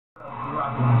We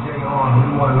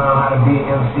want to learn how to be an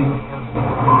MC.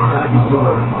 How to do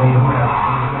everything.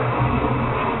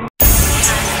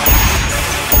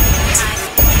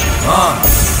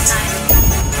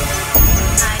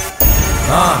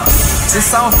 This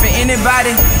song for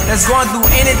anybody that's going through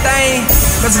anything.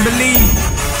 Let's believe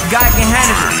God can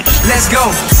handle it. Let's go.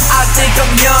 I think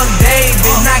I'm young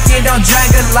David, knocking down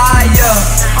Jambalaya.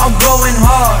 I'm going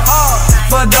hard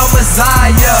for the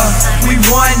Messiah. We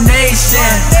one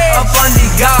nation up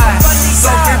under God.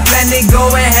 So we plan to go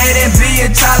ahead and be a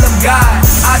child of God.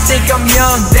 I think I'm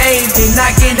young David,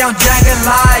 knocking down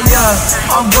Jambalaya.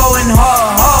 I'm going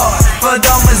hard for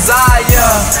the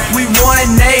Messiah. We one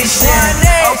nation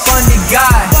up under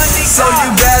God. So you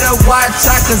better watch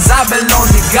out, cause I belong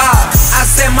to God. I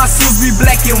said my suits be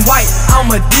black and white, I'm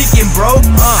a deacon, bro.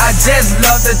 I just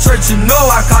love the church, you know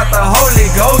I caught the Holy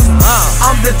Ghost.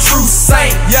 I'm the true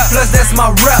saint, plus that's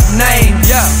my rep name.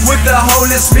 With the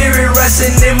Holy Spirit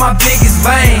rushing in my biggest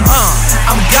vein.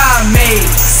 I'm God made,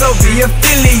 so be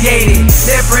affiliated.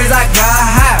 That praise I got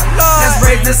high, let's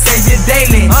praise the Savior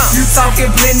daily. You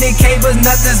talking plenty cables,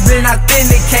 nothing's been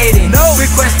authenticated. We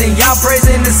question y'all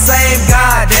praising the same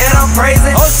God that I'm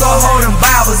praising. So hold them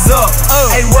Bibles up,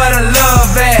 hey, what a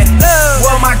love at.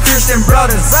 Where my Christian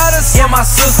brothers and my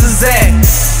sisters at?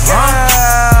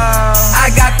 I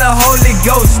got the Holy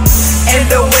Ghost and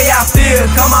the way I feel.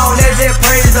 Come on, let's just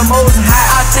praise the Most High.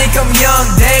 I think I'm young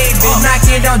David,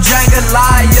 knocking down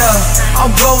Jambalaya.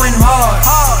 I'm going hard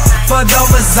for the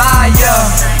Messiah.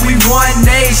 We one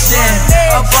nation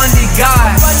up under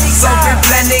God. So we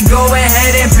plan to go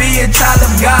ahead and be a child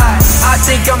of God. I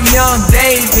think I'm young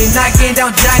David, knocking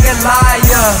down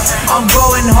Jambalaya. I'm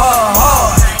going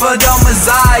hard for the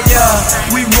Messiah.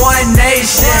 We one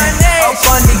nation up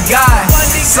under God.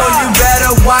 So you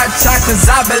better watch out, cause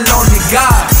I belong to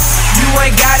God. You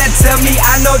ain't gotta tell me,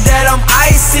 I know that I'm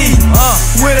icy.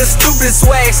 With a stupid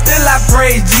swag, still I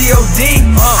praise G.O.D.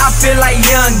 I feel like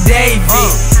young David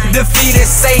defeated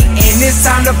Satan. It's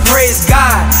time to praise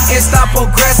God and stop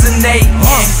procrastinating.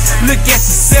 Look at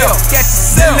yourself,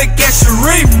 look at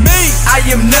Sharif. I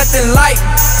am nothing like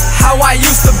how I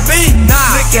used to be.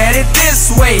 Look at it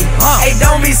this way, hey,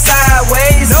 don't be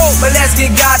sideways. But let's give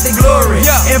God the glory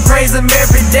and praise Him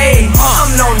every day.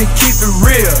 I'm known to keep it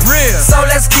real, so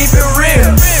let's keep it real.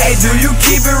 Hey, do you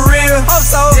keep it real?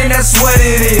 Then that's what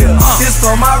it is. This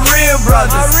for my real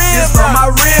brothers, this for my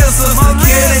real sisters.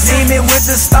 Kill the demon with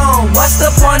the stone, what's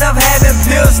the point of having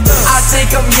pistols? I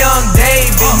think I'm young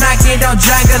David, knocking down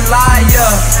Jambalaya.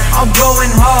 I'm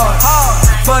going hard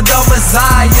for the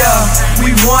Messiah.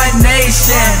 We one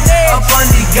nation up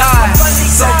under God.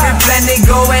 So we plan to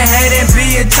go ahead and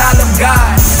be a child of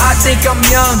God. I think I'm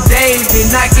young David,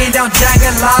 knocking down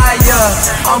Jambalaya.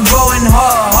 I'm going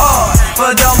hard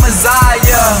for the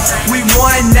Messiah. We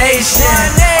one nation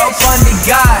up under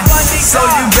God. So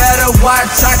you better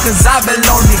watch out, cause I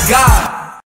belong to God.